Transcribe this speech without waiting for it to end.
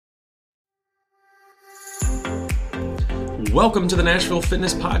Welcome to the Nashville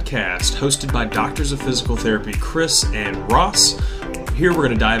Fitness Podcast, hosted by Doctors of Physical Therapy Chris and Ross. Here we're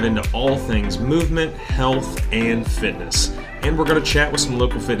going to dive into all things movement, health, and fitness. And we're going to chat with some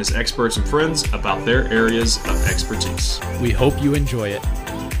local fitness experts and friends about their areas of expertise. We hope you enjoy it.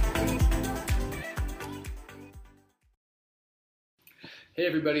 Hey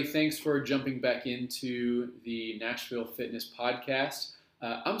everybody, thanks for jumping back into the Nashville Fitness Podcast.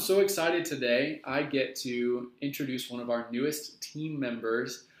 I'm so excited today. I get to introduce one of our newest team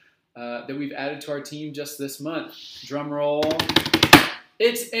members that we've added to our team just this month. Drum roll.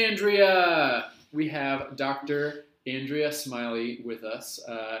 It's Andrea. We have Dr. Andrea Smiley with us.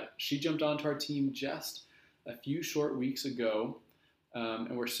 She jumped onto our team just a few short weeks ago,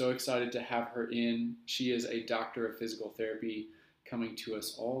 and we're so excited to have her in. She is a doctor of physical therapy coming to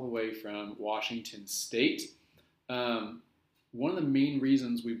us all the way from Washington State. One of the main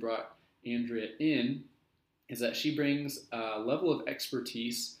reasons we brought Andrea in is that she brings a level of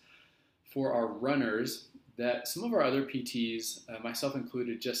expertise for our runners that some of our other PTs, myself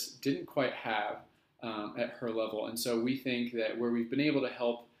included, just didn't quite have at her level. And so we think that where we've been able to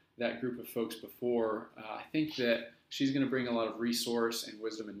help that group of folks before, I think that she's going to bring a lot of resource and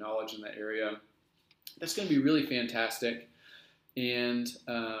wisdom and knowledge in that area. That's going to be really fantastic. And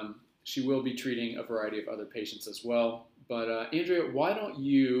she will be treating a variety of other patients as well. But Andrea, why don't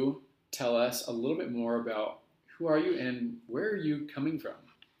you tell us a little bit more about who are you and where are you coming from?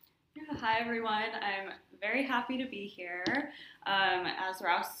 Yeah, hi everyone. I'm very happy to be here. As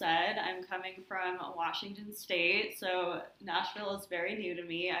Ross said, I'm coming from Washington State, so Nashville is very new to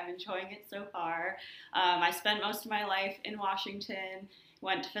me. I'm enjoying it so far. I spent most of my life in Washington,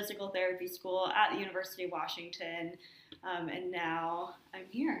 went to physical therapy school at the University of Washington, and now I'm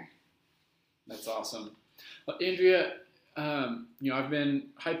here. That's awesome. Well, Andrea, I've been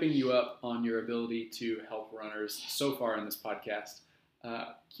hyping you up on your ability to help runners so far in this podcast. Can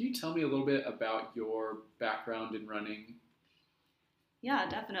you tell me a little bit about your background in running? Yeah,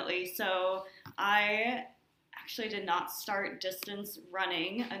 definitely. So I actually did not start distance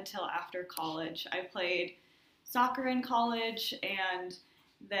running until after college. I played soccer in college and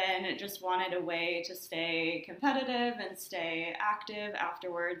then just wanted a way to stay competitive and stay active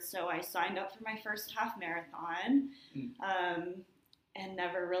afterwards. So I signed up for my first half marathon and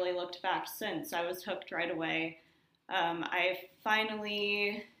never really looked back since. I was hooked right away. I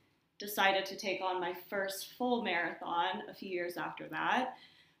finally decided to take on my first full marathon a few years after that.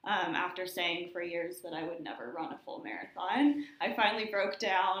 After saying for years that I would never run a full marathon, I finally broke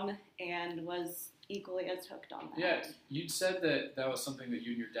down and was equally as hooked on that. Yeah, you'd said that was something that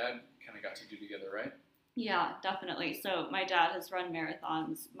you and your dad kind of got to do together, right? Yeah, definitely. So my dad has run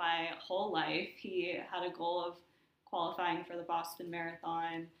marathons my whole life. He had a goal of qualifying for the Boston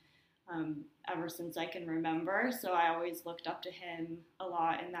Marathon ever since I can remember. So I always looked up to him a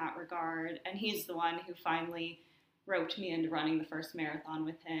lot in that regard. And he's the one who finally roped me into running the first marathon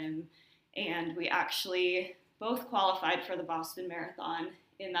with him. And we actually both qualified for the Boston Marathon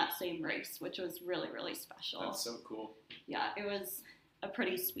in that same race, which was really, really special. That's so cool. Yeah, it was a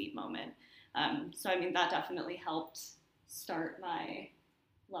pretty sweet moment. So, that definitely helped start my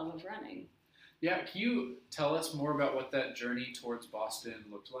love of running. Yeah, can you tell us more about what that journey towards Boston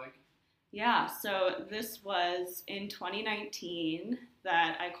looked like? Yeah, so this was in 2019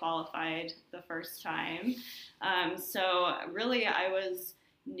 that I qualified the first time. So really I was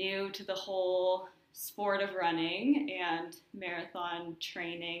new to the whole sport of running and marathon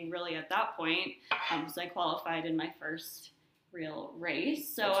training really at that point, because I qualified in my first real race.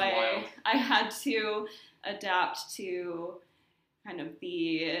 So I had to adapt to kind of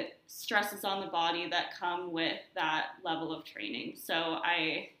the stresses on the body that come with that level of training. So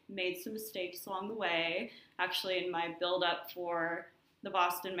I made some mistakes along the way. Actually, in my build-up for the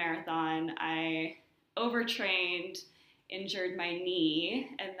Boston Marathon, I overtrained, injured my knee,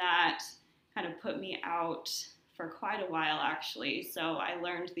 and that kind of put me out for quite a while, actually. So I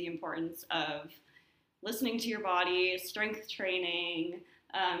learned the importance of listening to your body, strength training,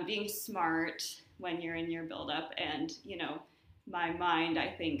 being smart when you're in your build-up. And, my mind, I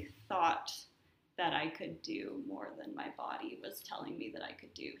think, thought that I could do more than my body was telling me that I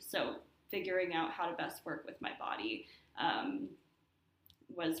could do. So figuring out how to best work with my body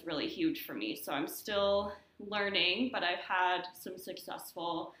was really huge for me. So I'm still learning, but I've had some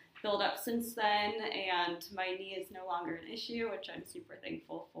successful build up since then, and my knee is no longer an issue, which I'm super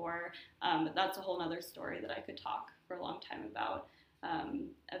thankful for. But that's a whole other story that I could talk for a long time about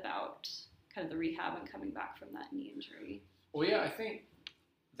kind of the rehab and coming back from that knee injury. Well, yeah, I think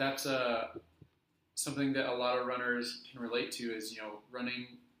that's something that a lot of runners can relate to is, running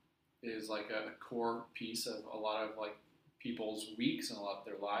is like a core piece of a lot of like people's weeks and a lot of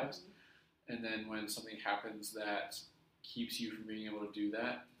their lives. And then when something happens that keeps you from being able to do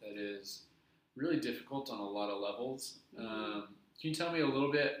that, that is really difficult on a lot of levels. Can you tell me a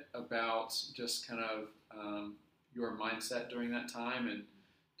little bit about just kind of your mindset during that time, and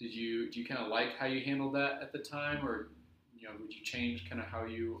do you kind of like how you handled that at the time, or would you change kind of how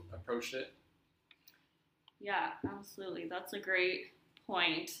you approached it? Yeah, absolutely. That's a great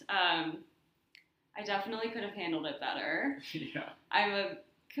point. I definitely could have handled it better. Yeah. I'm a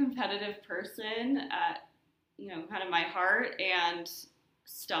competitive person at, kind of my heart, and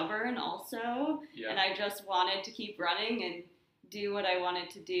stubborn also. Yeah. And I just wanted to keep running and do what I wanted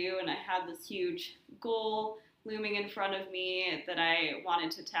to do. And I had this huge goal looming in front of me that I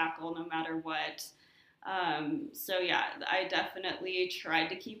wanted to tackle no matter what. So yeah, I definitely tried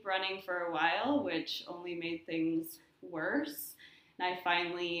to keep running for a while, which only made things worse. And I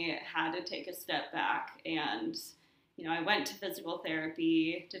finally had to take a step back, and I went to physical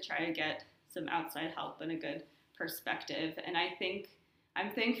therapy to try to get some outside help and a good perspective. And I think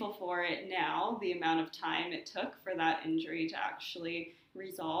I'm thankful for it now, the amount of time it took for that injury to actually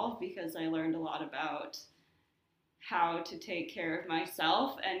resolve, because I learned a lot about how to take care of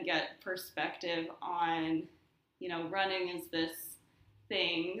myself and get perspective on, running is this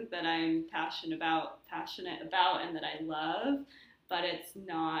thing that I'm passionate about and that I love, but it's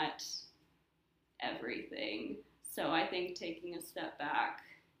not everything. So I think taking a step back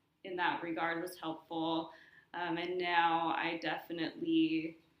in that regard was helpful. And now I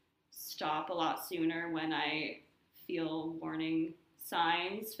definitely stop a lot sooner when I feel warning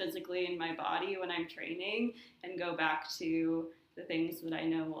signs physically in my body when I'm training, and go back to the things that I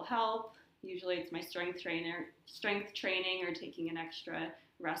know will help. Usually it's my strength training or taking an extra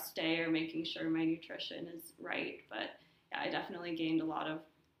rest day or making sure my nutrition is right. But yeah, I definitely gained a lot of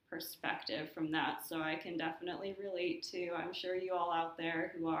perspective from that. So I can definitely relate to, I'm sure you all out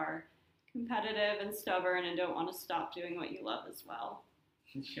there who are competitive and stubborn and don't want to stop doing what you love as well.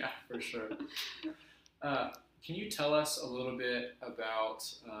 Yeah, for sure. Can you tell us a little bit about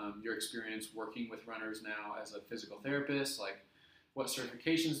your experience working with runners now as a physical therapist? Like, what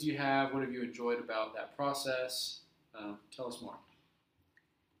certifications do you have? What have you enjoyed about that process? Tell us more.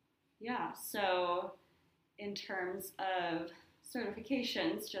 Yeah, so in terms of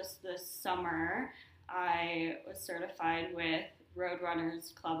certifications, just this summer, I was certified with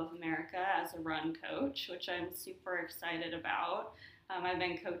Roadrunners Club of America as a run coach, which I'm super excited about. I've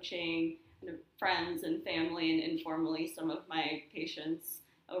been coaching friends and family and informally some of my patients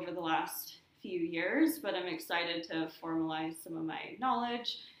over the last few years, but I'm excited to formalize some of my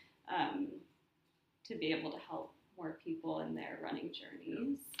knowledge to be able to help more people in their running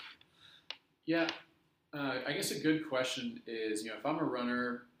journeys. Yeah. I guess a good question is, if I'm a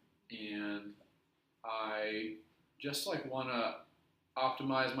runner and I just want to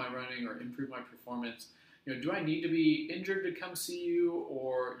optimize my running or improve my performance, do I need to be injured to come see you,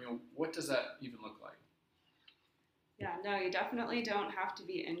 or what does that even look like? Yeah, no, you definitely don't have to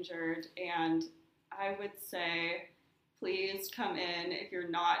be injured, and I would say please come in if you're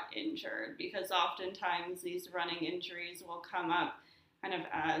not injured, because oftentimes these running injuries will come up kind of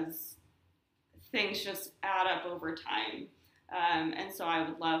as things just add up over time. And so I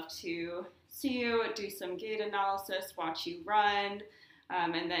would love to see you, do some gait analysis, watch you run,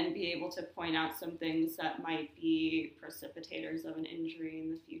 and then be able to point out some things that might be precipitators of an injury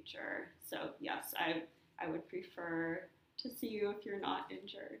in the future. So yes, I would prefer to see you if you're not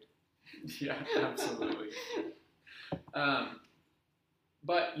injured. Yeah, absolutely.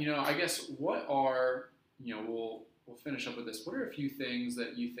 But, I guess what are, we'll finish up with this. What are a few things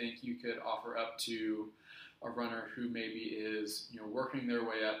that you think you could offer up to a runner who maybe is, working their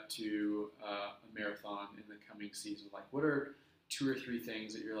way up to a marathon in the coming season? Like, what are 2 or 3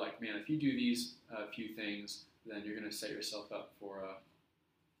 things that you're like, man, if you do these few things, then you're going to set yourself up for a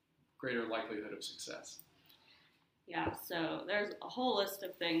greater likelihood of success? Yeah, so there's a whole list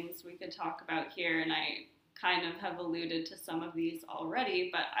of things we could talk about here, and I kind of have alluded to some of these already,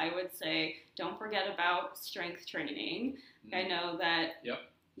 but I would say don't forget about strength training. I know that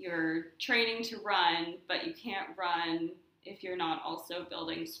you're training to run, but you can't run if you're not also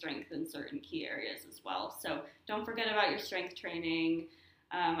building strength in certain key areas as well. So don't forget about your strength training.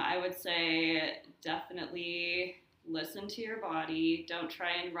 I would say definitely listen to your body. Don't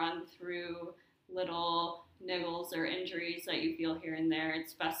try and run through little niggles or injuries that you feel here and there.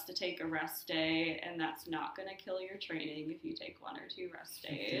 It's best to take a rest day, and that's not going to kill your training if you take 1 or 2 rest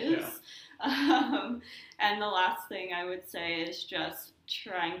days. And the last thing I would say is just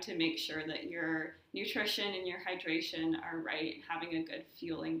trying to make sure that your nutrition and your hydration are right, having a good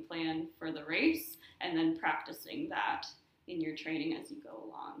fueling plan for the race, and then practicing that in your training as you go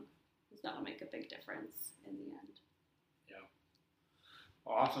along, because that'll make a big difference in the end.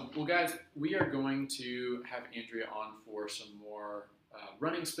 Awesome. Well, guys, we are going to have Andrea on for some more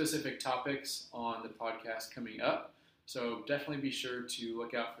running-specific topics on the podcast coming up. So definitely be sure to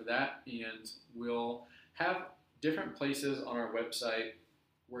look out for that. And we'll have different places on our website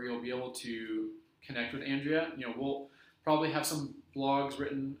where you'll be able to connect with Andrea. We'll probably have some blogs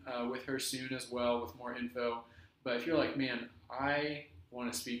written with her soon as well with more info. But if you're like, man, I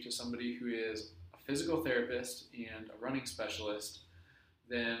want to speak to somebody who is a physical therapist and a running specialist,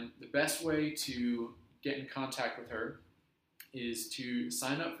 then the best way to get in contact with her is to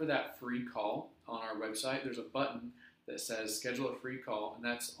sign up for that free call on our website. There's a button that says schedule a free call, and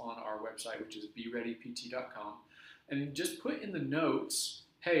that's on our website, which is bereadypt.com. And just put in the notes,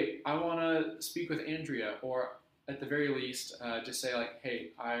 hey, I want to speak with Andrea, or at the very least, just say like,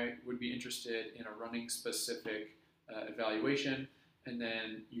 hey, I would be interested in a running specific evaluation, and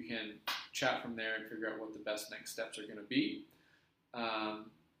then you can chat from there and figure out what the best next steps are going to be.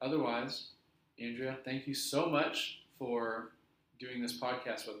 Otherwise, Andrea, thank you so much for doing this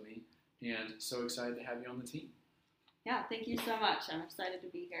podcast with me, and so excited to have you on the team. Yeah, thank you so much. I'm excited to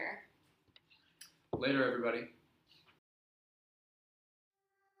be here. Later, everybody.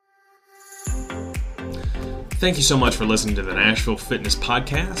 Thank you so much for listening to the Nashville Fitness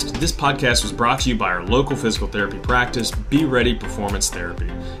Podcast. This podcast was brought to you by our local physical therapy practice, Be Ready Performance Therapy.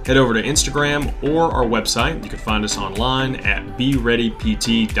 Head over to Instagram or our website. You can find us online at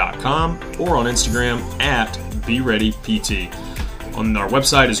bereadypt.com or on Instagram at bereadypt. On our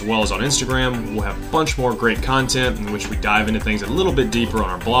website as well as on Instagram, we'll have a bunch more great content in which we dive into things a little bit deeper on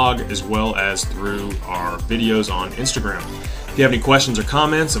our blog as well as through our videos on Instagram. If you have any questions or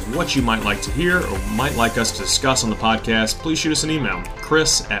comments of what you might like to hear or might like us to discuss on the podcast, please shoot us an email,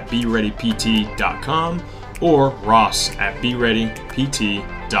 chris@bereadypt.com or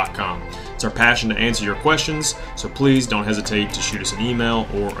ross@bereadypt.com. It's our passion to answer your questions, so please don't hesitate to shoot us an email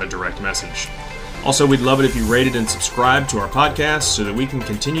or a direct message. Also, we'd love it if you rated and subscribed to our podcast so that we can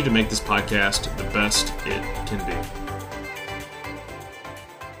continue to make this podcast the best it can be.